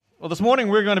Well, this morning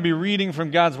we're going to be reading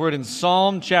from God's Word in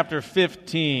Psalm chapter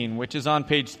 15, which is on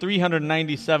page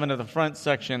 397 of the front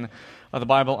section of the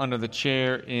Bible under the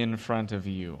chair in front of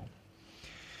you.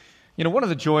 You know, one of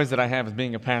the joys that I have as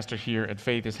being a pastor here at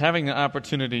Faith is having the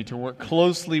opportunity to work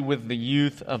closely with the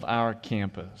youth of our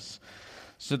campus.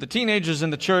 So the teenagers in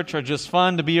the church are just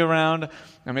fun to be around.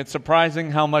 I mean, it's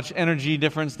surprising how much energy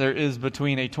difference there is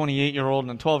between a 28-year-old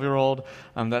and a 12-year-old.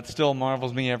 That still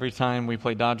marvels me every time we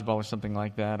play dodgeball or something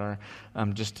like that, or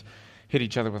just hit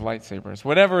each other with lightsabers.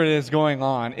 Whatever it is going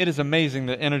on, it is amazing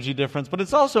the energy difference. But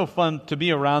it's also fun to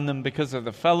be around them because of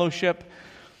the fellowship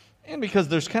and because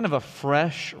there's kind of a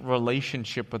fresh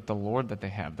relationship with the Lord that they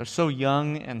have. They're so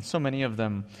young, and so many of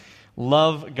them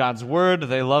love God's Word.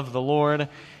 They love the Lord.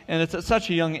 And it's at such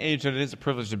a young age that it is a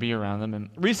privilege to be around them. And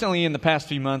recently, in the past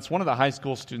few months, one of the high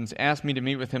school students asked me to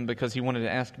meet with him because he wanted to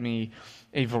ask me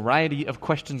a variety of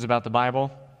questions about the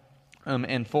Bible.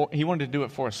 He wanted to do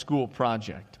it for a school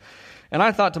project. And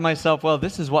I thought to myself, well,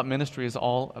 this is what ministry is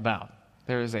all about.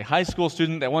 There is a high school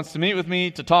student that wants to meet with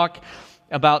me to talk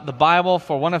about the Bible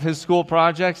for one of his school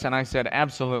projects. And I said,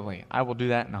 absolutely, I will do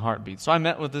that in a heartbeat. So I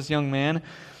met with this young man,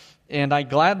 and I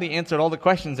gladly answered all the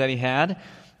questions that he had.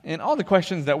 And all the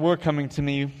questions that were coming to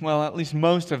me, well, at least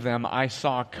most of them I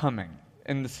saw coming,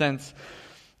 in the sense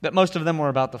that most of them were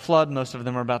about the flood, most of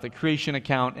them are about the creation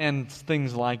account, and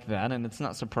things like that. And it's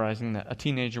not surprising that a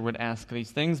teenager would ask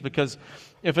these things, because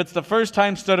if it's the first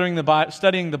time studying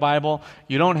the Bible,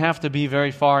 you don't have to be very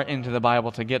far into the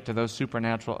Bible to get to those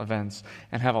supernatural events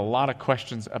and have a lot of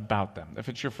questions about them, if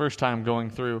it's your first time going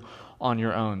through on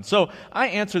your own. So I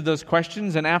answered those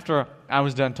questions, and after I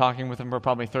was done talking with him for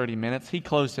probably 30 minutes, he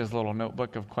closed his little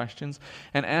notebook of questions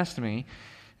and asked me,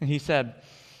 and he said,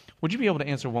 would you be able to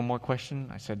answer one more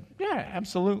question? I said, yeah,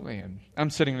 absolutely. And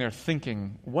I'm sitting there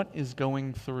thinking, what is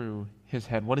going through his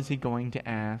head? What is he going to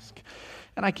ask?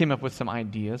 And I came up with some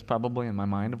ideas, probably in my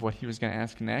mind, of what he was going to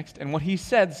ask next. And what he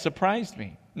said surprised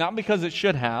me, not because it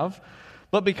should have,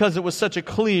 but because it was such a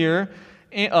clear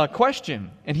question.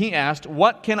 And he asked,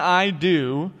 what can I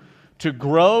do to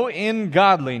grow in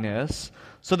godliness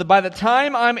so that by the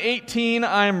time I'm 18,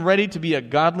 I'm ready to be a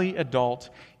godly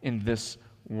adult in this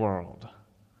world?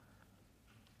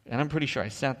 And I'm pretty sure I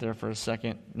sat there for a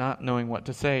second, not knowing what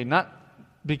to say. Not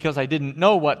because I didn't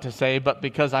know what to say, but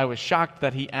because I was shocked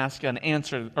that he asked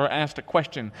a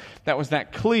question that was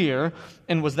that clear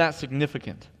and was that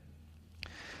significant.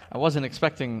 I wasn't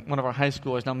expecting one of our high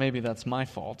schoolers, now maybe that's my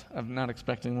fault, I'm not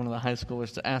expecting one of the high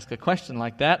schoolers to ask a question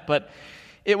like that, but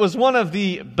it was one of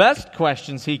the best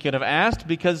questions he could have asked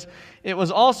because it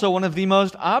was also one of the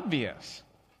most obvious.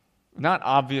 Not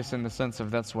obvious in the sense of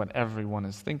that's what everyone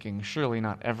is thinking. Surely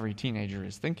not every teenager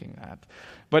is thinking that.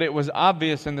 But it was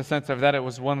obvious in the sense of that it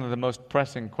was one of the most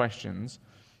pressing questions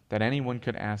that anyone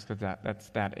could ask that's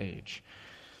that age.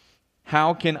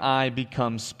 How can I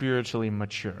become spiritually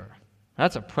mature?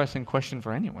 That's a pressing question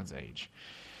for anyone's age.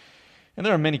 And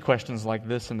there are many questions like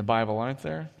this in the Bible, aren't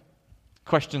there?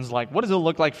 Questions like, what does it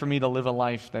look like for me to live a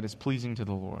life that is pleasing to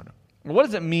the Lord? What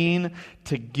does it mean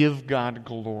to give God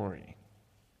glory?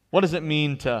 What does it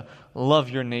mean to love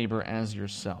your neighbor as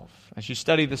yourself? As you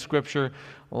study the Scripture,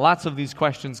 lots of these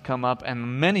questions come up,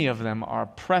 and many of them are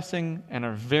pressing and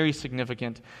are very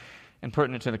significant and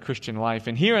pertinent to the Christian life.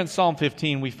 And here in Psalm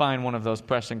 15, we find one of those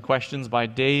pressing questions by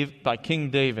King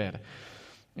David.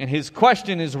 And his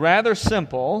question is rather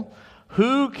simple.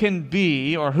 Who can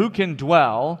be or who can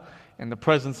dwell in the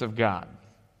presence of God?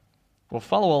 Well,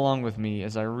 follow along with me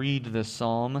as I read this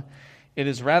psalm. It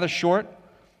is rather short,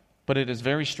 but it is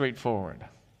very straightforward.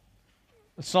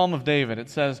 The Psalm of David, it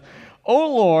says,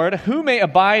 O Lord, who may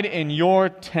abide in your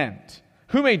tent?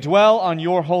 Who may dwell on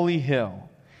your holy hill?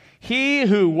 He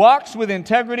who walks with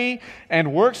integrity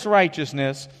and works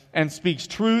righteousness and speaks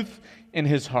truth in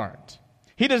his heart.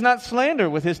 He does not slander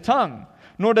with his tongue,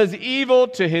 nor does evil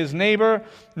to his neighbor,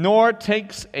 nor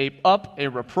takes up a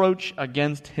reproach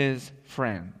against his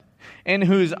friend, in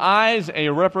whose eyes a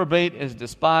reprobate is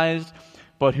despised,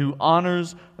 but who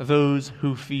honors those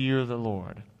who fear the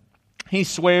Lord. He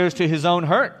swears to his own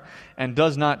hurt and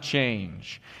does not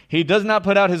change. He does not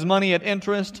put out his money at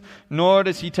interest, nor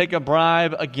does he take a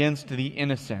bribe against the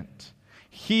innocent.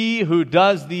 He who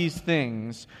does these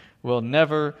things will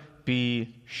never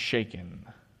be shaken.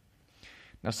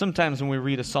 Now, sometimes when we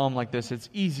read a psalm like this, it's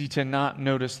easy to not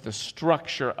notice the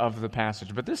structure of the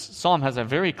passage. But this psalm has a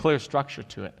very clear structure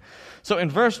to it. So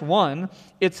in verse 1,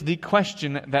 it's the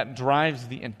question that drives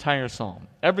the entire psalm.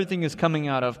 Everything is coming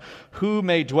out of who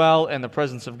may dwell in the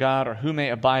presence of God or who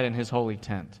may abide in his holy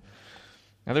tent.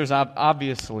 Now, there's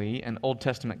obviously an Old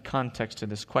Testament context to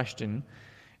this question.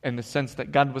 in the sense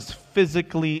that God was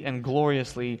physically and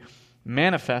gloriously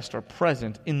manifest or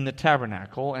present in the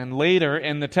tabernacle and later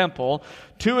in the temple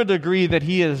to a degree that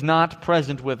he is not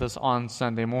present with us on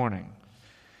Sunday morning.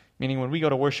 Meaning when we go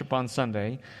to worship on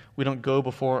Sunday, we don't go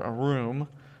before a room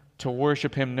to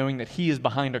worship him knowing that he is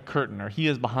behind a curtain or he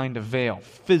is behind a veil,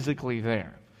 physically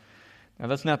there. Now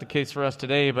that's not the case for us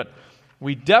today, but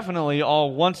we definitely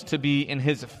all want to be in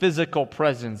his physical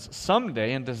presence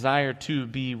someday and desire to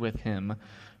be with him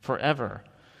forever.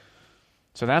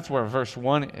 So that's where verse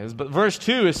 1 is. But verse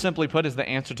 2 is simply put as the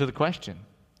answer to the question.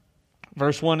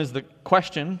 Verse 1 is the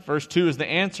question. Verse 2 is the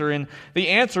answer. And the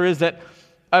answer is that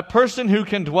a person who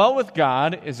can dwell with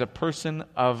God is a person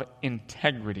of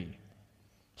integrity.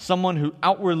 Someone who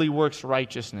outwardly works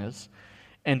righteousness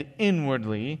and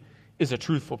inwardly is a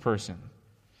truthful person.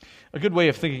 A good way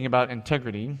of thinking about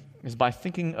integrity is by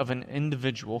thinking of an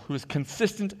individual who is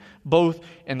consistent both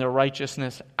in their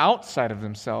righteousness outside of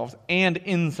themselves and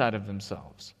inside of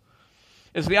themselves.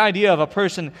 It's the idea of a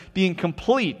person being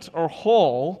complete or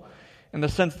whole in the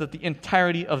sense that the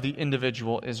entirety of the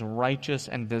individual is righteous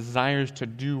and desires to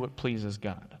do what pleases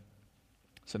God.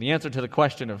 So the answer to the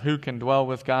question of who can dwell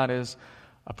with God is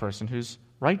a person who's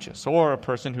righteous, or a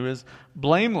person who is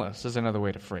blameless is another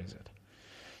way to phrase it.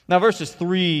 Now, verses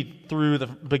 3 through the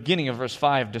beginning of verse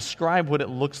 5 describe what it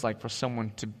looks like for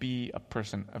someone to be a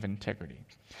person of integrity.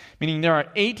 Meaning there are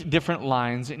 8 different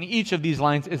lines, and each of these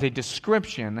lines is a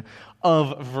description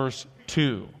of verse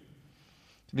 2.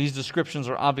 These descriptions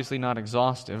are obviously not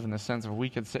exhaustive in the sense of we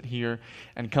could sit here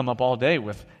and come up all day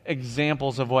with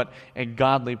examples of what a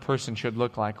godly person should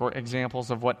look like or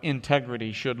examples of what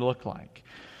integrity should look like.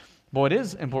 But what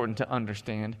is important to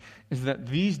understand is that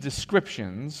these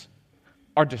descriptions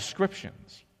are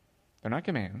descriptions. They're not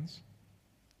commands.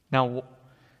 Now,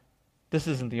 this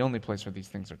isn't the only place where these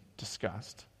things are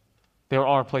discussed. There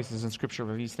are places in Scripture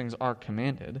where these things are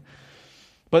commanded.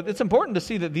 But it's important to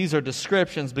see that these are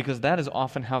descriptions because that is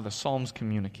often how the Psalms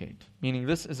communicate. Meaning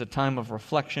this is a time of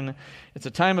reflection. It's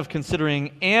a time of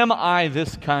considering, am I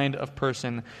this kind of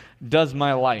person? Does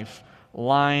my life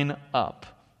line up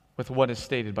with what is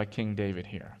stated by King David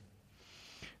here?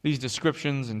 These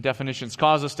descriptions and definitions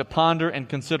cause us to ponder and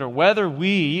consider whether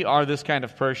we are this kind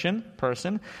of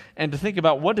person, and to think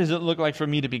about what does it look like for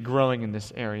me to be growing in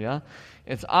this area.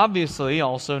 It's obviously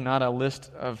also not a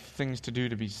list of things to do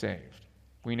to be saved.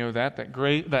 We know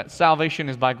that salvation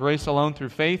is by grace alone through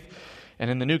faith, and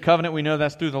in the New Covenant we know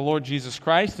that's through the Lord Jesus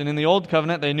Christ, and in the Old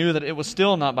Covenant they knew that it was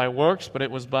still not by works, but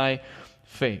it was by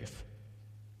faith.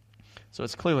 So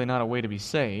it's clearly not a way to be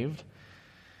saved.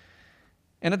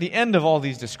 And at the end of all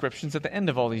these descriptions, at the end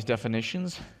of all these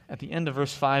definitions, at the end of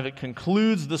verse 5, it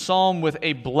concludes the psalm with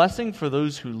a blessing for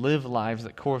those who live lives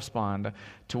that correspond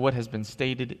to what has been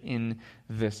stated in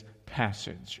this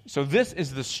passage. So this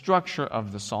is the structure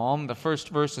of the psalm. The first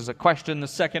verse is a question. The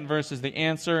second verse is the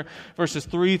answer. Verses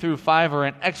 3 through 5 are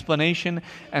an explanation.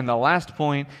 And the last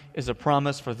point is a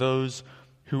promise for those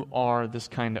who are this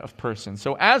kind of person.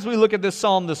 So as we look at this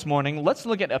psalm this morning, let's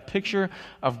look at a picture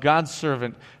of God's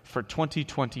servant for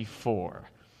 2024.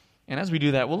 And as we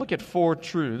do that, we'll look at 4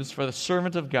 truths for the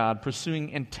servant of God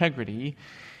pursuing integrity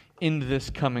in this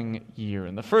coming year.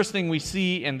 And the first thing we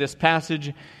see in this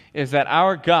passage is that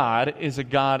our God is a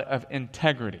God of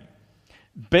integrity.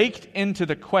 Baked into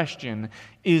the question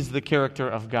is the character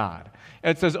of God.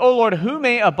 It says, "O Lord, who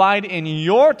may abide in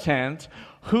your tent?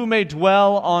 Who may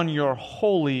dwell on your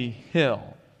holy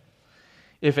hill?"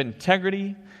 If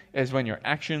integrity is when your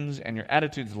actions and your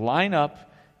attitudes line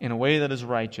up in a way that is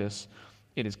righteous,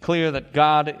 it is clear that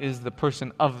God is the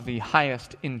person of the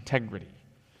highest integrity.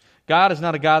 God is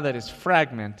not a God that is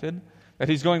fragmented, that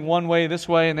he's going one way this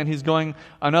way and then he's going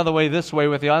another way this way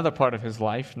with the other part of his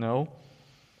life. No.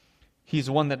 He's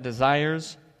one that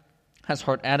desires, has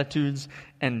heart attitudes,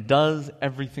 and does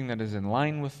everything that is in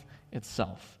line with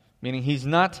itself. Meaning he's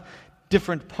not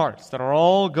different parts that are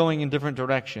all going in different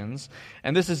directions.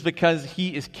 And this is because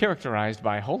he is characterized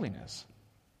by holiness.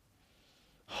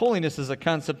 Holiness is a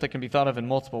concept that can be thought of in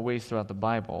multiple ways throughout the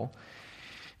Bible.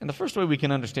 And the first way we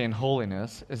can understand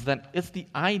holiness is that it's the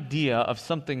idea of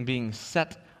something being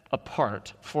set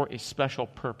apart for a special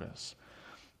purpose.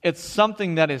 It's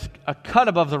something that is a cut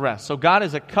above the rest. So God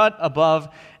is a cut above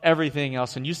everything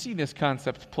else. And you see this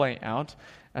concept play out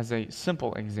as a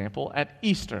simple example at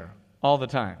Easter all the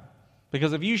time.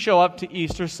 Because if you show up to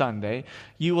Easter Sunday,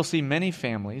 you will see many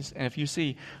families, and if you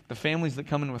see the families that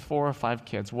come in with 4 or 5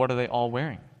 kids, what are they all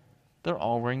wearing? They're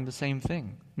all wearing the same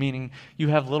thing. Meaning you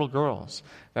have little girls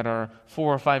that are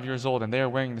 4 or 5 years old, and they are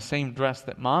wearing the same dress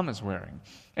that mom is wearing.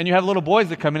 And you have little boys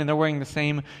that come in, and they're wearing the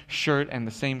same shirt and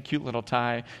the same cute little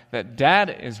tie that dad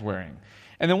is wearing.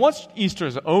 And then once Easter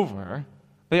is over,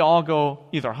 they all go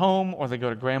either home or they go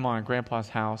to Grandma and Grandpa's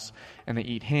house and they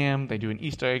eat ham, they do an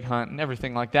Easter egg hunt and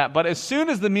everything like that. But as soon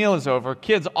as the meal is over,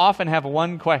 kids often have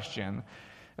one question,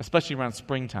 especially around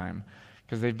springtime,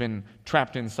 because they've been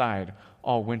trapped inside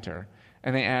all winter.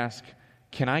 And they ask,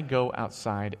 "Can I go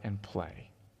outside and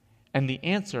play?" And the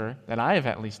answer that I have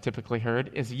at least typically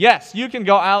heard is yes, you can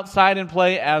go outside and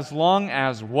play as long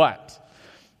as what?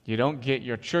 You don't get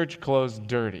your church clothes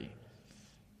dirty.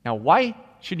 Now, why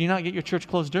should you not get your church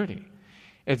clothes dirty?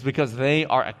 It's because they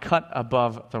are a cut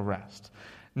above the rest.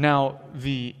 Now,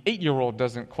 the 8-year-old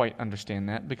doesn't quite understand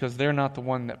that because they're not the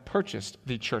one that purchased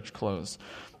the church clothes.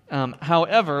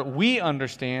 However, we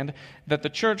understand that the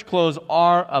church clothes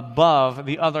are above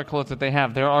the other clothes that they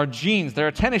have. There are jeans, there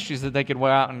are tennis shoes that they could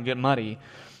wear out and get muddy.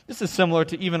 This is similar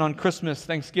to even on Christmas,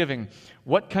 Thanksgiving.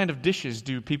 What kind of dishes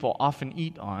do people often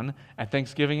eat on at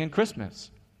Thanksgiving and Christmas?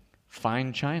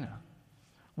 Fine china.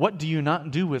 What do you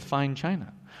not do with fine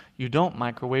china? You don't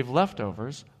microwave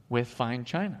leftovers with fine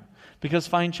china, because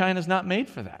fine china is not made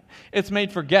for that. It's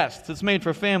made for guests. It's made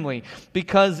for family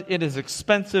because it is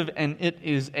expensive and it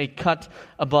is a cut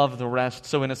above the rest.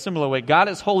 So in a similar way, God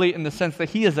is holy in the sense that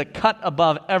He is a cut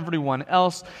above everyone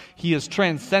else. He is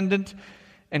transcendent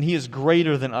and He is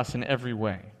greater than us in every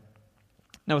way.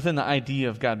 Now within the idea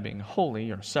of God being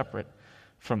holy or separate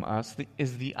from us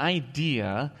is the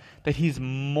idea that He's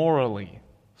morally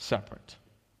separate.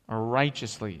 Are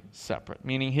righteously separate,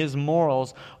 meaning His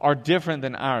morals are different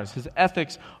than ours. His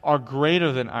ethics are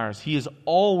greater than ours. He is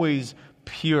always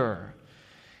pure.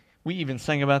 We even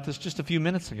sang about this just a few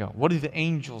minutes ago. What do the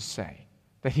angels say?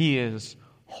 That He is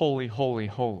holy, holy,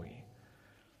 holy.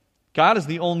 God is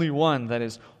the only one that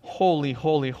is holy,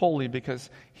 holy, holy because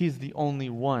He's the only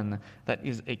one that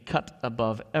is a cut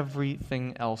above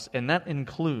everything else, and that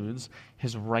includes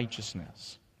His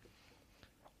righteousness.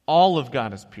 All of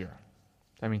God is pure.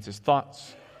 That means His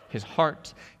thoughts, His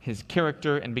heart, His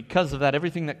character, and because of that,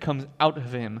 everything that comes out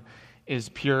of Him is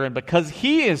pure. And because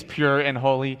He is pure and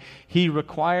holy, He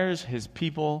requires His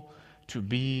people to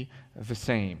be the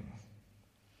same.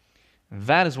 And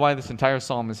that is why this entire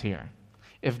psalm is here.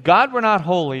 If God were not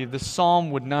holy, this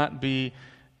psalm would not be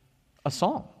a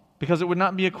psalm, because it would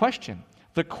not be a question.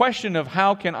 The question of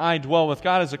how can I dwell with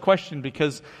God is a question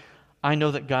because I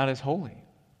know that God is holy.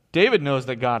 David knows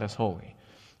that God is holy.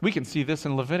 We can see this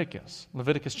in Leviticus.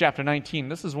 Leviticus chapter 19.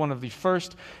 This is one of the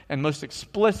first and most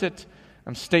explicit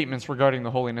statements regarding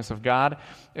the holiness of God.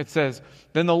 It says,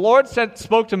 "Then the Lord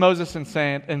spoke to Moses and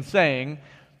saying,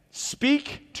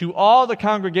 Speak to all the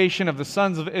congregation of the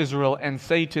sons of Israel and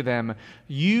say to them,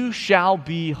 You shall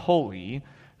be holy,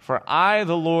 for I,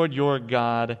 the Lord your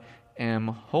God, am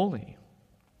holy."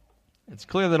 It's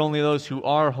clear that only those who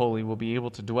are holy will be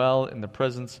able to dwell in the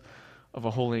presence of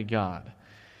a holy God.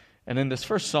 And in this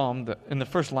first psalm, in the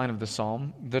first line of the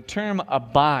psalm, the term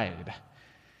abide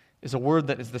is a word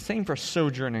that is the same for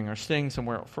sojourning or staying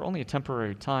somewhere for only a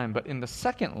temporary time. But in the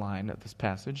second line of this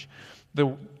passage,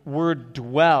 the word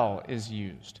dwell is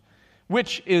used,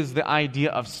 which is the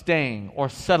idea of staying or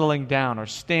settling down or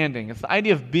standing. It's the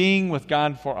idea of being with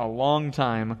God for a long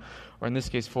time, or in this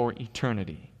case, for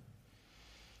eternity.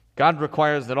 God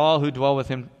requires that all who dwell with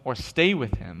Him or stay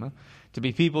with Him to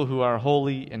be people who are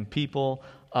holy and people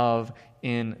of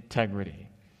integrity.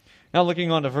 Now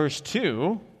looking on to verse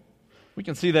 2, we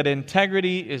can see that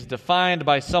integrity is defined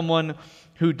by someone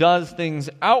who does things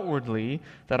outwardly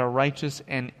that are righteous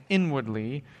and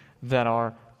inwardly that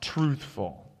are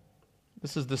truthful.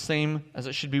 This is the same as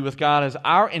it should be with God, as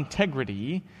our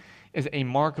integrity is a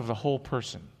mark of the whole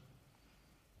person.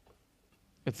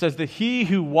 It says that he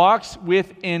who walks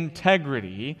with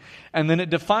integrity, and then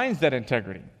it defines that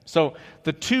integrity. So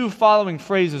the two following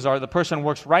phrases are the person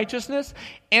works righteousness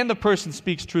and the person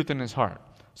speaks truth in his heart.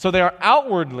 So they are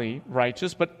outwardly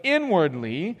righteous, but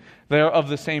inwardly they are of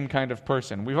the same kind of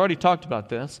person. We've already talked about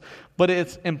this, but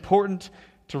it's important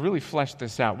to really flesh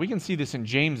this out. We can see this in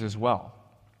James as well.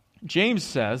 James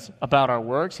says about our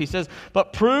works, he says,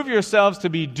 "But prove yourselves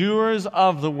to be doers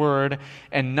of the word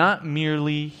and not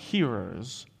merely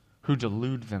hearers who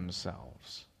delude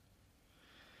themselves."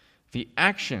 The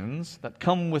actions that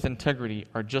come with integrity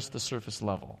are just the surface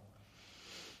level.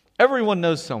 Everyone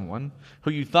knows someone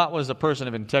who you thought was a person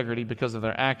of integrity because of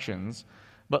their actions,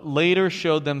 but later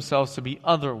showed themselves to be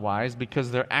otherwise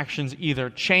because their actions either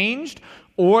changed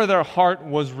or their heart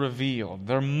was revealed.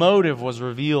 Their motive was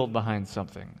revealed behind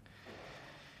something.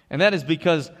 And that is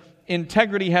because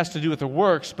integrity has to do with the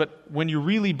works, but when you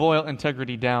really boil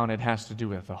integrity down, it has to do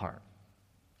with the heart.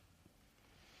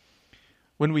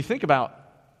 When we think about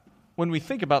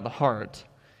the heart,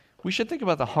 we should think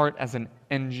about the heart as an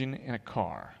engine in a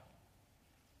car.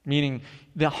 meaning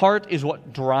the heart is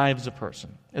what drives a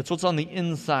person. It's what's on the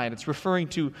inside. It's referring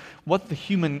to what the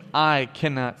human eye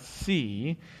cannot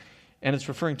see, and it's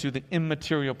referring to the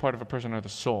immaterial part of a person, or the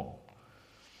soul.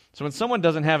 So when someone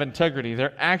doesn't have integrity,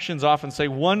 their actions often say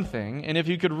one thing, and if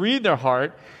you could read their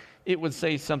heart, it would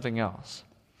say something else.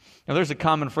 Now, there's a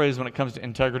common phrase when it comes to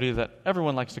integrity that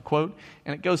everyone likes to quote,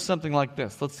 and it goes something like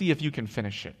this. Let's see if you can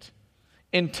finish it.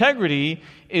 Integrity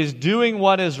is doing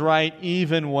what is right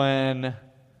even when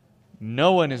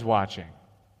no one is watching.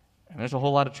 And there's a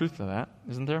whole lot of truth to that,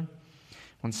 isn't there?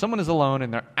 When someone is alone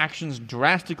and their actions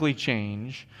drastically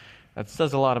change, that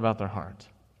says a lot about their heart.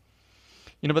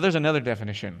 But there's another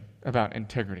definition about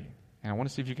integrity, and I want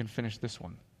to see if you can finish this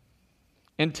one.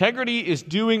 Integrity is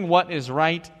doing what is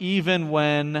right even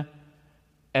when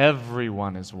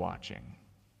everyone is watching.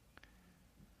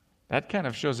 That kind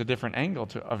of shows a different angle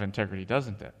of integrity,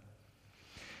 doesn't it?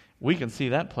 We can see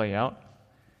that play out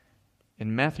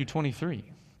in Matthew 23.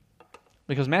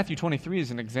 Because Matthew 23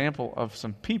 is an example of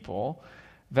some people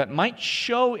that might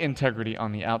show integrity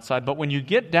on the outside, but when you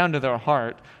get down to their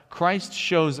heart, Christ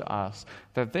shows us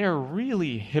that they're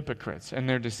really hypocrites and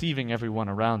they're deceiving everyone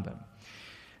around them.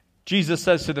 Jesus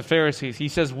says to the Pharisees, he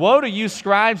says, "Woe to you,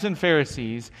 scribes and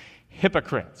Pharisees,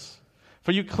 hypocrites!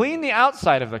 For you clean the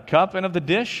outside of the cup and of the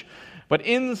dish, but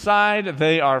inside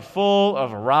they are full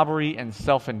of robbery and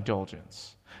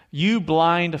self-indulgence. You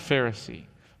blind Pharisee!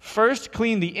 First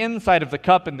clean the inside of the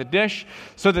cup and the dish,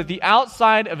 so that the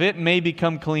outside of it may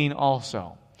become clean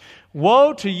also.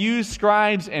 Woe to you,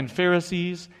 scribes and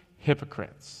Pharisees,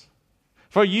 hypocrites!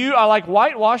 For you are like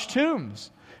whitewashed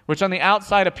tombs, which on the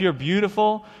outside appear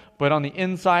beautiful, but on the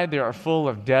inside they are full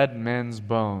of dead men's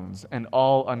bones and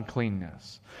all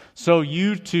uncleanness. So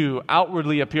you too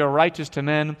outwardly appear righteous to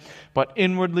men, but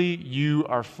inwardly you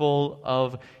are full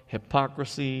of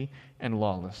hypocrisy and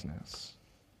lawlessness."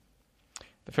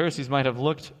 The Pharisees might have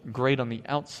looked great on the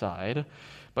outside,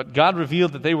 but God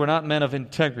revealed that they were not men of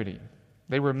integrity.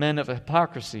 They were men of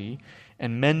hypocrisy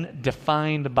and men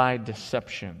defined by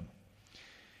deception.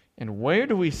 And where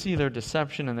do we see their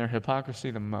deception and their hypocrisy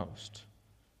the most?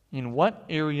 In what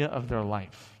area of their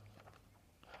life?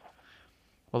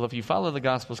 Well, if you follow the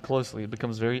Gospels closely, it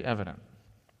becomes very evident.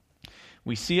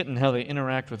 We see it in how they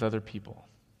interact with other people.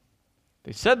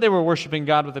 They said they were worshiping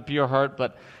God with a pure heart,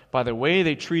 but by the way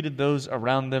they treated those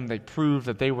around them, they proved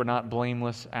that they were not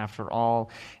blameless after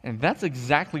all. And that's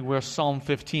exactly where Psalm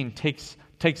 15 takes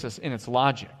us in its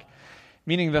logic.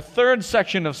 Meaning the third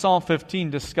section of Psalm 15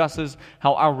 discusses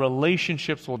how our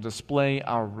relationships will display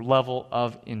our level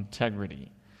of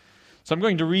integrity. So I'm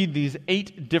going to read these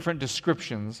 8 different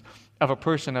descriptions of a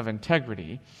person of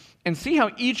integrity and see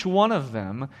how each one of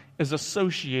them is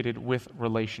associated with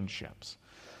relationships.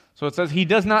 So it says, "He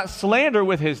does not slander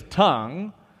with his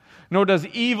tongue, nor does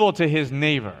evil to his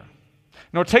neighbor,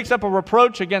 nor takes up a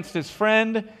reproach against his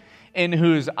friend, in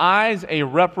whose eyes a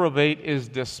reprobate is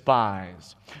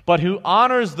despised, but who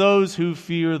honors those who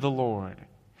fear the Lord.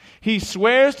 He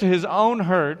swears to his own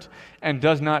hurt and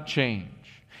does not change.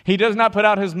 He does not put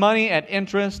out his money at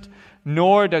interest,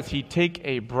 nor does he take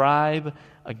a bribe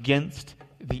against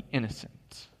the innocent."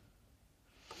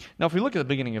 Now, if we look at the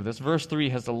beginning of this, verse 3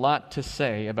 has a lot to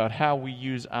say about how we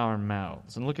use our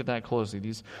mouths. And look at that closely.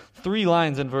 These 3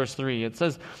 lines in verse 3, it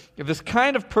says, this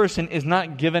kind of person is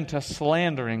not given to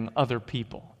slandering other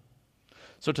people.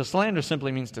 So to slander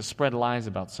simply means to spread lies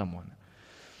about someone.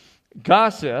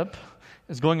 Gossip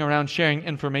is going around sharing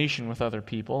information with other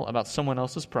people about someone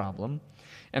else's problem.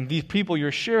 And these people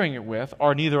you're sharing it with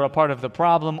are neither a part of the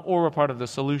problem or a part of the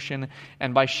solution.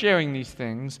 And by sharing these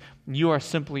things, you are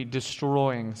simply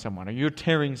destroying someone, or you're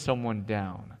tearing someone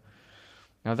down.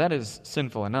 Now that is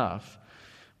sinful enough,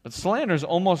 but slander is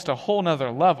almost a whole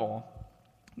nother level,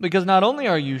 because not only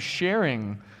are you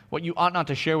sharing what you ought not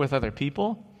to share with other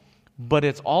people, but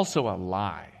it's also a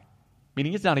lie,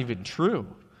 meaning it's not even true.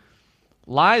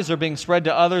 Lies are being spread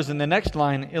to others, and the next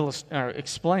line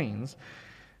explains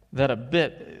that a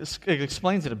bit. It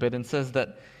explains it a bit and says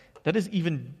that is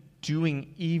even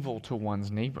doing evil to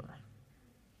one's neighbor.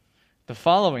 The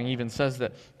following even says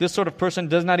that this sort of person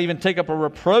does not even take up a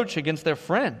reproach against their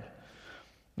friend.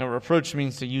 Now, reproach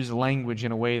means to use language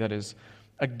in a way that is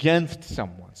against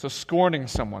someone. So scorning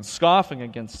someone, scoffing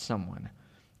against someone,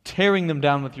 tearing them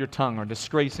down with your tongue or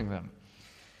disgracing them.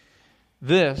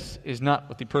 This is not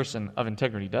what the person of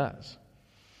integrity does.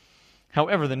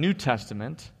 However, the New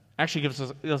Testament actually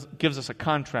gives us a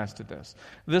contrast to this.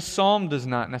 This psalm does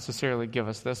not necessarily give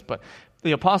us this, but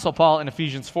the Apostle Paul in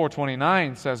Ephesians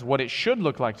 4:29 says what it should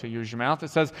look like to use your mouth. It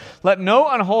says, "Let no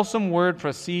unwholesome word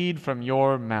proceed from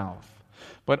your mouth,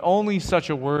 but only such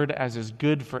a word as is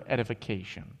good for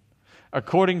edification,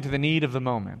 according to the need of the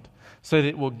moment, so that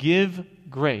it will give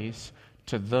grace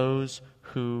to those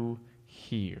who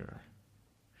hear.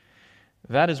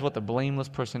 That is what the blameless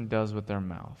person does with their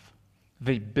mouth.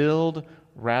 They build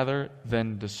rather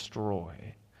than destroy.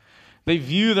 They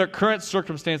view their current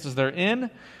circumstances they're in,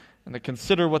 and they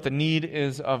consider what the need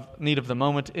of the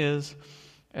moment is,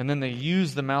 and then they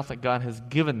use the mouth that God has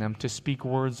given them to speak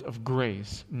words of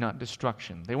grace, not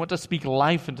destruction. They want to speak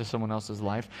life into someone else's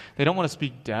life. They don't want to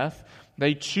speak death.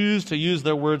 They choose to use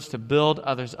their words to build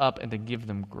others up and to give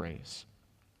them grace.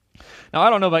 Now, I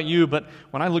don't know about you, but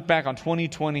when I look back on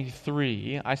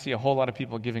 2023, I see a whole lot of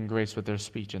people giving grace with their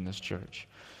speech in this church.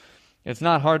 It's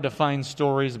not hard to find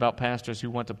stories about pastors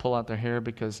who want to pull out their hair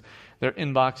because their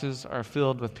inboxes are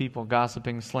filled with people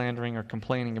gossiping, slandering, or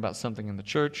complaining about something in the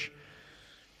church.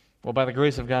 Well, by the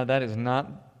grace of God, that is not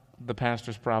the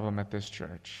pastor's problem at this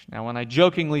church. Now, when I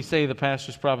jokingly say the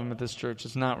pastor's problem at this church,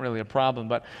 it's not really a problem,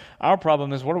 but our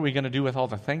problem is, what are we going to do with all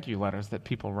the thank you letters that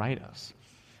people write us?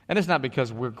 And it's not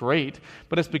because we're great,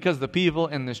 but it's because the people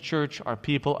in this church are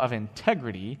people of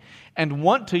integrity and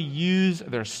want to use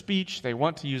their speech, they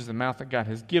want to use the mouth that God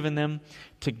has given them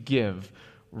to give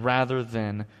rather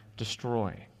than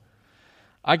destroy.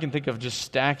 I can think of just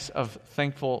stacks of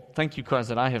thank you cards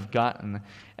that I have gotten,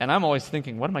 and I'm always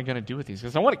thinking, what am I going to do with these?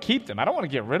 Because I want to keep them. I don't want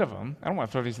to get rid of them. I don't want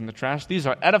to throw these in the trash. These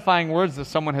are edifying words that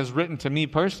someone has written to me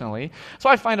personally. So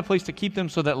I find a place to keep them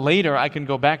so that later I can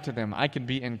go back to them. I can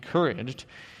be encouraged.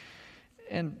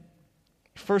 And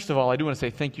first of all, I do want to say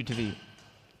thank you to the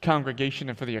congregation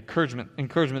and for the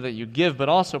encouragement that you give, but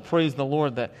also praise the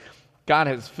Lord that God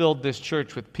has filled this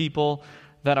church with people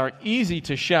that are easy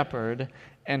to shepherd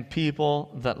and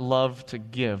people that love to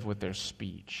give with their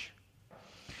speech.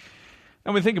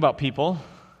 Now, when we think about people,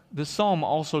 this psalm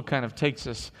also kind of takes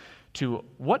us to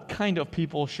what kind of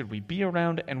people should we be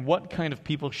around and what kind of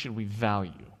people should we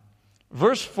value.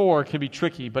 Verse 4 can be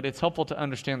tricky, but it's helpful to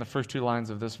understand the first two lines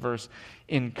of this verse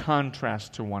in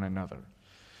contrast to one another.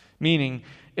 Meaning,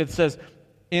 it says,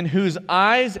 in whose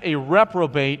eyes a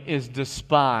reprobate is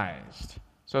despised.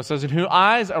 So it says, in whose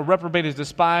eyes a reprobate is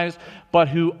despised, but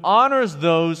who honors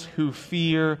those who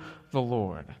fear the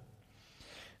Lord.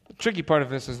 The tricky part of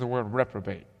this is the word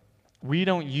reprobate. We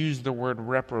don't use the word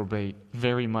reprobate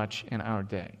very much in our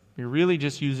day. We really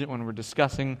just use it when we're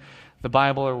discussing the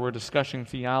Bible or we're discussing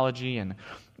theology, and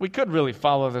we could really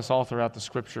follow this all throughout the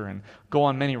Scripture and go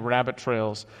on many rabbit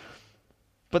trails.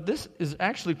 But this is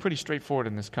actually pretty straightforward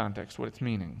in this context, what it's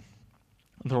meaning.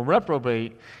 The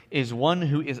reprobate is one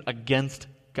who is against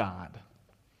God.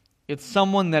 It's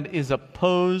someone that is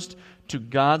opposed to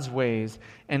God's ways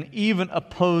and even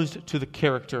opposed to the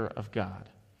character of God.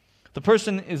 The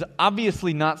person is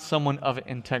obviously not someone of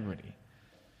integrity.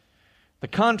 The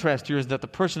contrast here is that the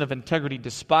person of integrity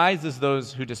despises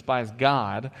those who despise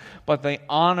God, but they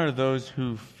honor those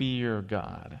who fear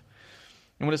God.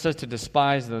 And when it says to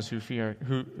despise those who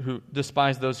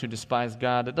despise those who despise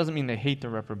God, it doesn't mean they hate the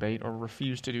reprobate or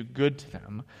refuse to do good to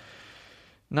them.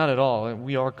 Not at all.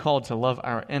 We are called to love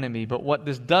our enemy, but what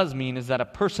this does mean is that a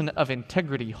person of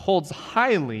integrity holds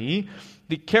highly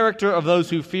the character of those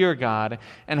who fear God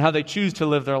and how they choose to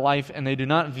live their life, and they do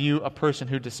not view a person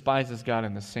who despises God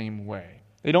in the same way.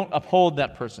 They don't uphold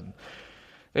that person.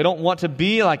 They don't want to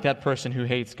be like that person who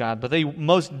hates God, but they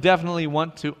most definitely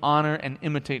want to honor and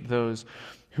imitate those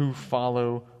who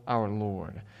follow our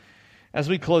Lord. As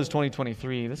we close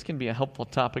 2023, this can be a helpful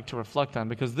topic to reflect on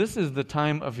because this is the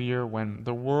time of year when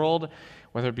the world,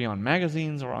 whether it be on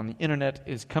magazines or on the internet,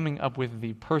 is coming up with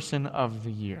the person of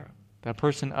the year. The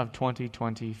person of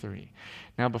 2023.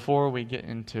 Now, before we get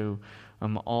into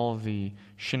all the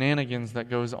shenanigans that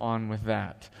goes on with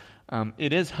that,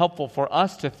 it is helpful for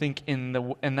us to think in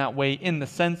that way, in the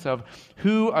sense of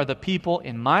who are the people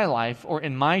in my life or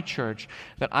in my church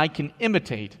that I can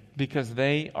imitate because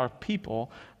they are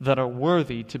people that are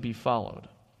worthy to be followed.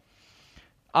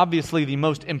 Obviously, the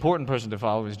most important person to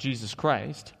follow is Jesus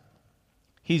Christ.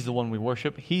 He's the one we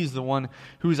worship. He's the one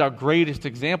who's our greatest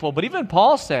example. But even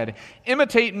Paul said,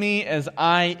 imitate me as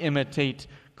I imitate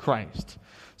Christ.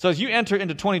 So as you enter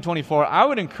into 2024, I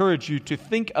would encourage you to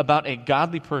think about a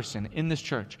godly person in this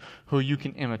church who you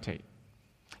can imitate.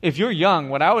 If you're young,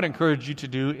 what I would encourage you to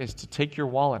do is to take your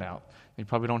wallet out. You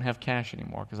probably don't have cash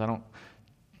anymore because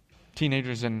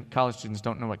teenagers and college students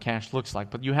don't know what cash looks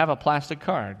like, but you have a plastic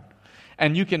card.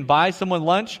 And you can buy someone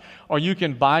lunch or you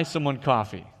can buy someone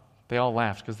coffee. They all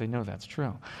laughed because they know that's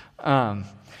true.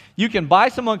 You can buy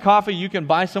someone coffee, you can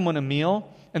buy someone a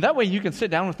meal, and that way you can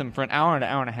sit down with them for an hour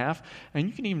and a half, and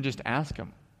you can even just ask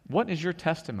them, what is your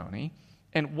testimony,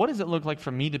 and what does it look like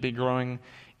for me to be growing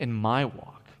in my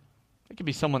walk? It could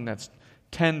be someone that's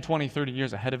 10, 20, 30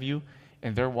 years ahead of you.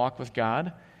 in their walk with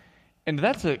God. And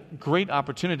that's a great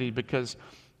opportunity because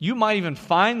you might even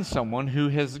find someone who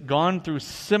has gone through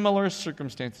similar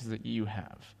circumstances that you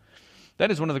have. That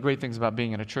is one of the great things about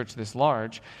being in a church this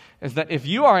large, is that if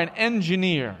you are an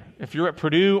engineer, if you're at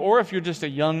Purdue, or if you're just a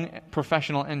young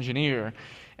professional engineer,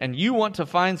 and you want to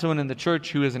find someone in the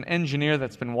church who is an engineer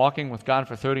that's been walking with God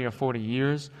for 30 or 40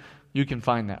 years, you can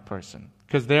find that person.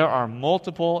 Because there are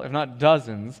multiple, if not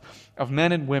dozens, of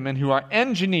men and women who are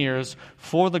engineers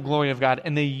for the glory of God,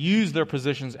 and they use their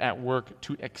positions at work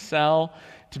to excel,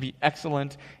 to be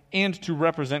excellent, and to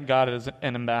represent God as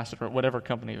an ambassador at whatever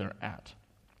company they're at.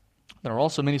 There are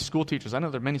also many school teachers. I know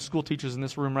there are many school teachers in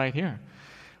this room right here.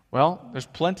 Well, there's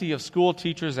plenty of school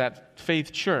teachers at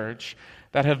Faith Church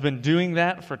that have been doing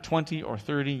that for 20 or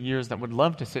 30 years that would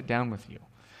love to sit down with you.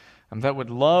 That would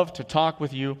love to talk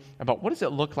with you about what does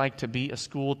it look like to be a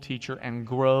school teacher and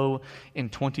grow in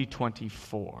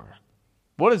 2024?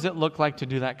 What does it look like to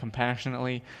do that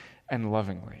compassionately and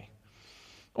lovingly?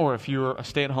 Or if you're a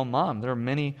stay-at-home mom, there are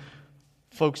many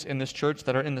folks in this church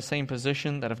that are in the same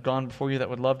position that have gone before you that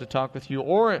would love to talk with you.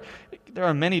 Or there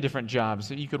are many different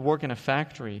jobs. You could work in a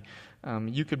factory.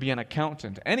 You could be an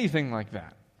accountant, anything like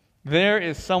that. There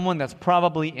is someone that's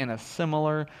probably in a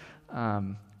similar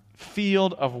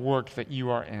field of work that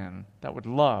you are in that would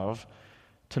love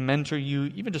to mentor you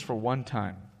even just for one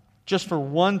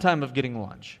time of getting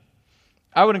lunch.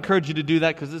 I would encourage you to do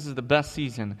that because this is the best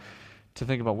season to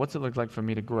think about what's it look like for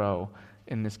me to grow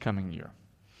in this coming year.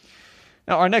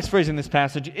 Now, our next phrase in this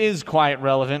passage is quite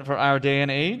relevant for our day and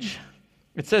age.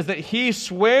 It says that he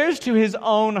swears to his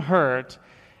own hurt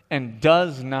and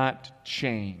does not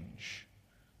change.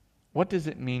 What does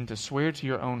it mean to swear to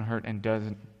your own hurt and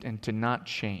to not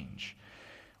change?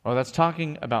 Well, that's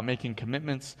talking about making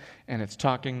commitments, and it's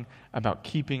talking about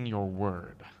keeping your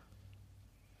word.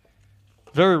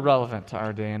 Very relevant to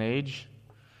our day and age.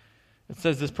 It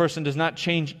says this person does not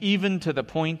change even to the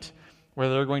point where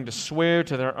they're going to swear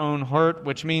to their own hurt,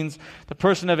 which means the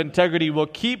person of integrity will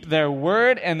keep their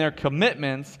word and their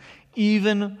commitments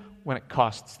even when it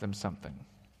costs them something.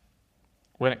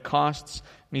 When it costs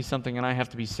me something and I have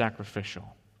to be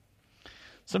sacrificial.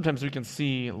 Sometimes we can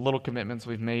see little commitments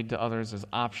we've made to others as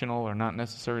optional or not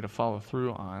necessary to follow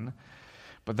through on.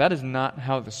 But that is not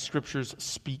how the Scriptures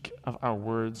speak of our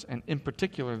words, and in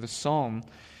particular, the Psalm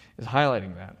is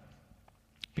highlighting that.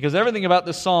 Because everything about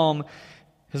the Psalm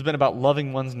has been about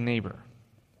loving one's neighbor.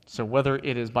 So whether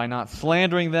it is by not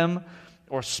slandering them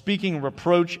or speaking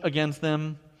reproach against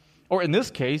them, or in this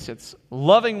case, it's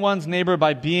loving one's neighbor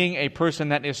by being a person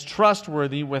that is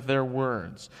trustworthy with their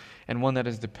words and one that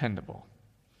is dependable.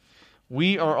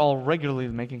 We are all regularly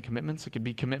making commitments. It could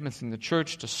be commitments in the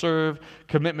church to serve,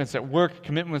 commitments at work,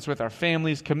 commitments with our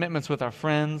families, commitments with our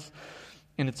friends.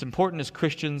 And it's important as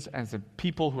Christians, as a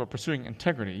people who are pursuing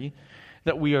integrity,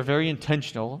 that we are very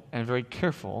intentional and very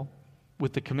careful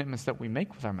with the commitments that we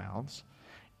make with our mouths,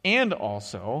 and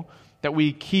also that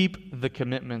we keep the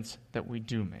commitments that we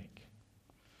do make.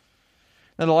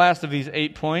 Now, the last of these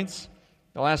 8 points,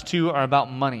 the last 2 are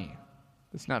about money.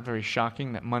 It's not very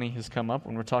shocking that money has come up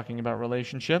when we're talking about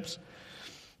relationships.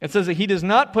 It says that he does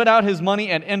not put out his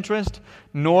money at interest,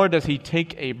 nor does he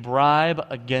take a bribe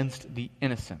against the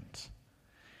innocent.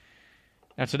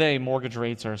 Now today, mortgage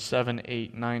rates are 7,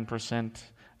 8, 9%.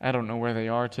 I don't know where they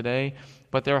are today,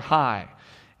 but they're high.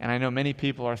 And I know many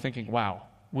people are thinking, wow,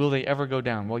 will they ever go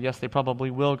down? Well, yes, they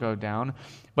probably will go down.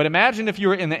 But imagine if you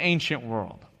were in the ancient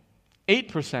world.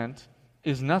 8%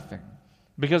 is nothing.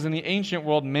 Because in the ancient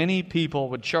world, many people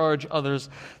would charge others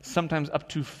sometimes up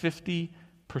to 50%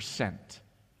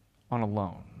 on a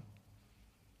loan.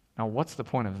 Now, what's the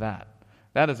point of that?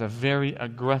 That is a very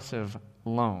aggressive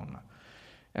loan.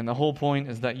 And the whole point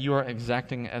is that you are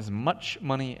exacting as much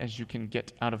money as you can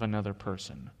get out of another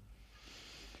person.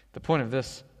 The point of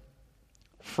this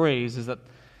phrase is that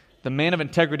the man of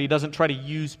integrity doesn't try to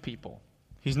use people.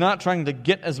 He's not trying to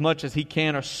get as much as he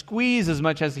can or squeeze as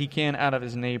much as he can out of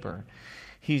his neighbor.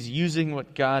 He's using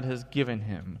what God has given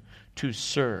him to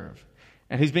serve.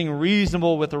 And he's being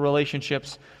reasonable with the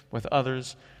relationships with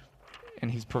others,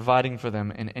 and he's providing for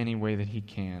them in any way that he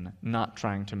can, not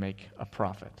trying to make a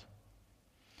profit.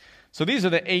 So these are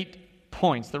the 8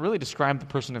 points that really describe the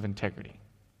person of integrity.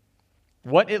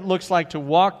 What it looks like to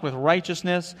walk with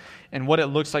righteousness and what it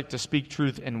looks like to speak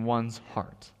truth in one's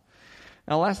heart.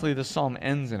 Now lastly, the psalm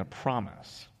ends in a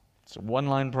promise. It's a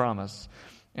one-line promise.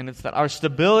 And it's that our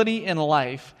stability in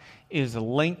life is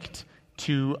linked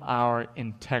to our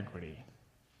integrity.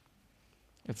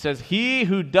 It says, he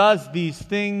who does these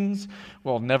things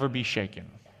will never be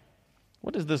shaken.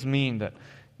 What does this mean, that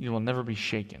you will never be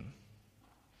shaken?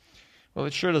 Well,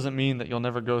 it sure doesn't mean that you'll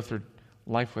never go through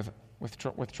life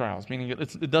with trials, meaning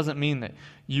it doesn't mean that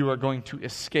you are going to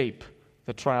escape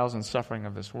the trials and suffering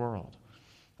of this world.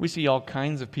 We see all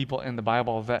kinds of people in the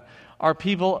Bible that are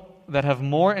people that have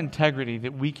more integrity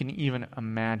than we can even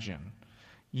imagine.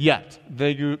 Yet,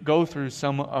 they go through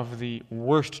some of the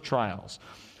worst trials,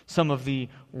 some of the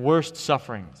worst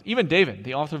sufferings. Even David,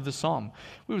 the author of the Psalm,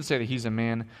 we would say that he's a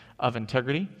man of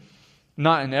integrity.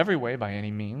 Not in every way by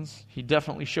any means. He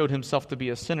definitely showed himself to be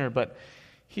a sinner, but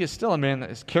he is still a man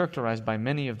that is characterized by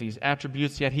many of these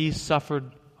attributes, yet he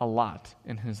suffered a lot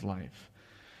in his life.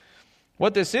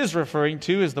 What this is referring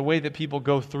to is the way that people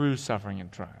go through suffering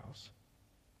and trials.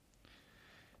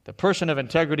 The person of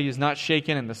integrity is not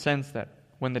shaken in the sense that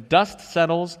when the dust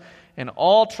settles and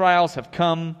all trials have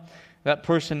come, that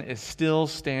person is still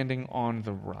standing on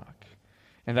the rock.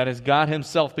 And that is God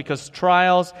himself, because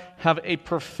trials have a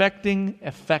perfecting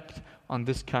effect on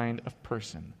this kind of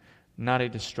person, not a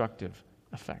destructive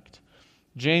effect.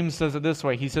 James says it this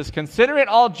way. He says, "Consider it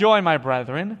all joy, my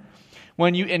brethren,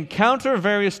 when you encounter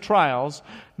various trials,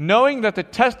 knowing that the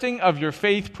testing of your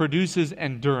faith produces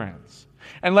endurance.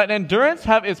 And let endurance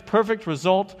have its perfect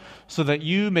result, so that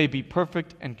you may be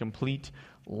perfect and complete,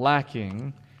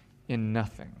 lacking in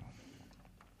nothing."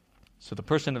 So the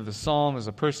person of the psalm is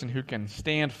a person who can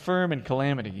stand firm in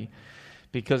calamity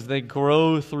because they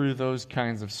grow through those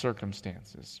kinds of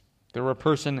circumstances. They're a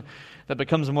person that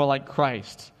becomes more like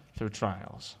Christ through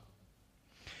trials.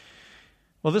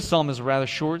 Well, this psalm is rather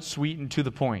short, sweet, and to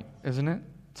the point, isn't it?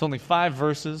 It's only 5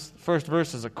 verses. The first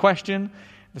verse is a question.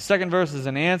 The second verse is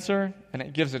an answer, and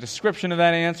it gives a description of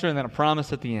that answer and then a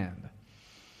promise at the end.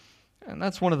 And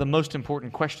that's one of the most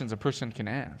important questions a person can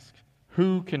ask.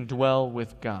 Who can dwell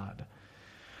with God?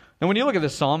 Now, when you look at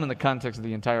this psalm in the context of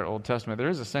the entire Old Testament, there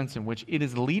is a sense in which it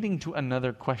is leading to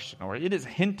another question, or it is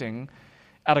hinting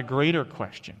at a greater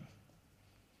question.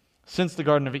 Since the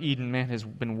Garden of Eden, man has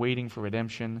been waiting for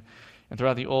redemption. And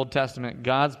throughout the Old Testament,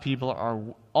 God's people are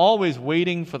always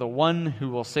waiting for the one who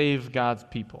will save God's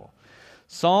people.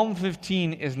 Psalm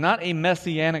 15 is not a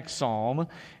messianic psalm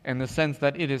in the sense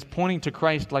that it is pointing to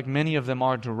Christ like many of them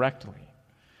are directly.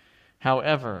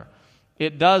 However,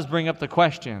 it does bring up the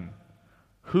question,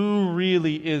 who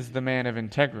really is the man of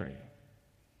integrity?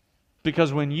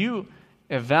 Because when you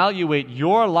evaluate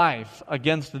your life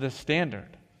against this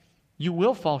standard, you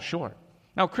will fall short.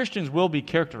 Now, Christians will be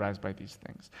characterized by these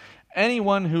things.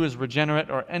 Anyone who is regenerate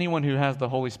or anyone who has the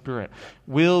Holy Spirit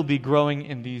will be growing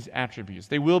in these attributes.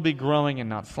 They will be growing in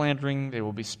not slandering. They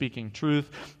will be speaking truth.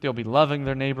 They'll be loving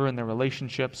their neighbor in their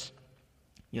relationships.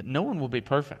 Yet no one will be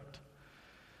perfect.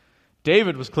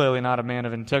 David was clearly not a man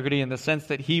of integrity in the sense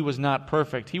that he was not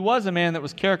perfect. He was a man that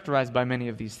was characterized by many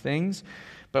of these things,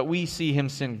 but we see him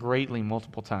sin greatly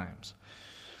multiple times.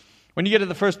 When you get to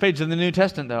the first page of the New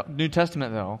Testament,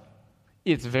 though,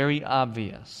 it's very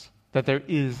obvious that there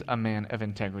is a man of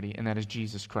integrity, and that is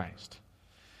Jesus Christ.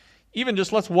 Even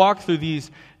just let's walk through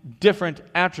these different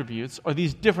attributes or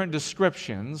these different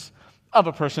descriptions of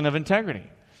a person of integrity.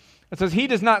 It says, he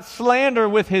does not slander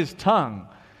with his tongue.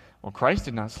 Well, Christ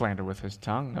did not slander with his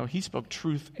tongue. No, he spoke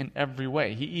truth in every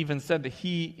way. He even said that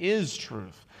he is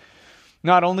truth.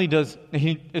 Not only does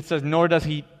he, it says, nor does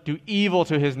he do evil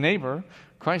to his neighbor.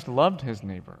 Christ loved his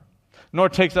neighbor. Nor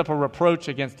takes up a reproach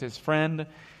against his friend.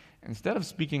 Instead of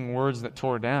speaking words that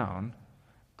tore down,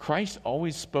 Christ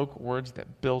always spoke words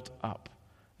that built up,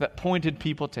 that pointed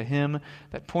people to him,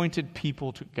 that pointed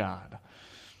people to God.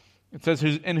 It says,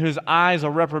 in whose eyes a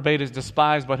reprobate is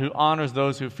despised, but who honors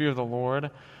those who fear the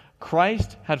Lord.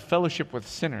 Christ had fellowship with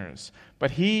sinners,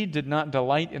 but he did not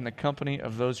delight in the company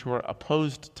of those who were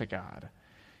opposed to God.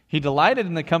 He delighted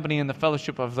in the company and the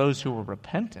fellowship of those who were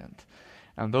repentant,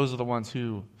 and those are the ones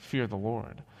who fear the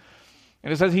Lord.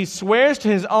 And it says, he swears to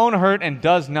his own hurt and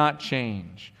does not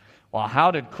change. Well,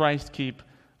 how did Christ keep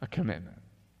a commitment?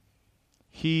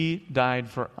 He died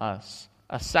for us,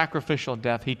 a sacrificial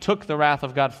death. He took the wrath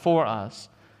of God for us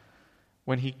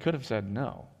when he could have said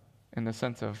no, in the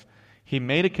sense of he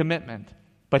made a commitment,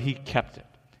 but he kept it.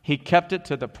 He kept it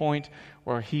to the point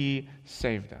where he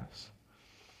saved us.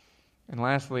 And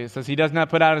lastly, it says, he does not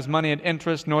put out his money at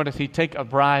interest, nor does he take a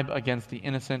bribe against the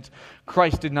innocent.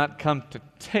 Christ did not come to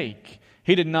take.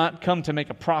 He did not come to make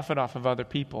a profit off of other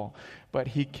people, but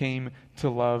he came to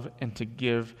love and to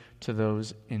give to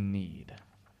those in need.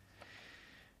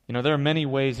 You know, there are many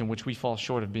ways in which we fall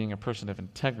short of being a person of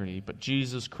integrity, but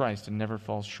Jesus Christ never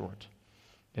falls short.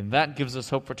 And that gives us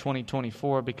hope for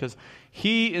 2024 because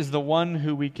he is the one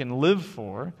who we can live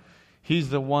for. He's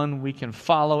the one we can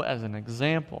follow as an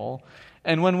example.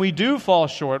 And when we do fall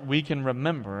short, we can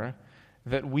remember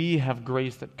that we have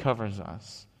grace that covers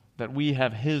us, that we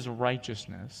have his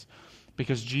righteousness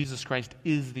because Jesus Christ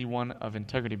is the one of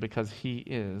integrity, because he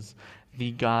is the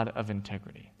God of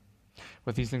integrity.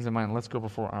 With these things in mind, let's go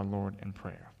before our Lord in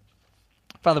prayer.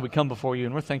 Father, we come before you,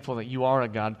 and we're thankful that you are a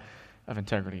God of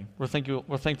integrity. We're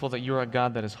thankful that you're a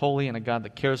God that is holy and a God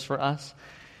that cares for us.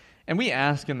 And we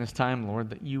ask in this time, Lord,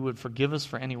 that you would forgive us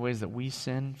for any ways that we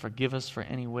sin, forgive us for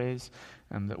any ways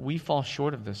that we fall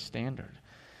short of this standard.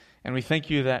 And we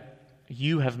thank you that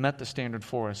you have met the standard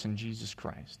for us in Jesus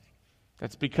Christ.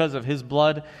 That's because of his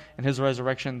blood and his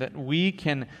resurrection that we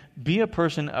can be a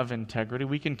person of integrity.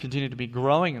 We can continue to be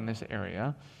growing in this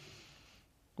area.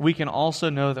 We can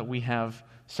also know that we have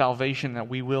salvation, that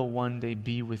we will one day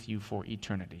be with you for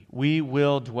eternity. We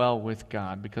will dwell with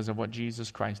God because of what Jesus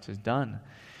Christ has done.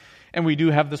 And we do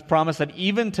have this promise that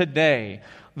even today,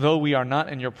 though we are not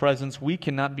in your presence, we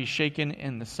cannot be shaken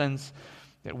in the sense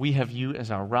that we have you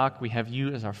as our rock, we have you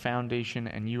as our foundation,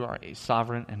 and you are a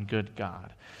sovereign and good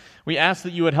God. We ask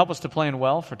that you would help us to plan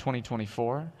well for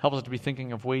 2024, help us to be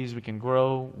thinking of ways we can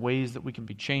grow, ways that we can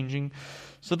be changing,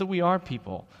 so that we are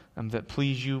people that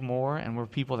please you more, and we're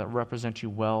people that represent you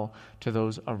well to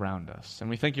those around us. And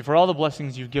we thank you for all the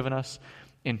blessings you've given us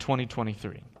in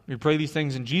 2023. We pray these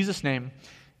things in Jesus' name.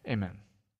 Amen.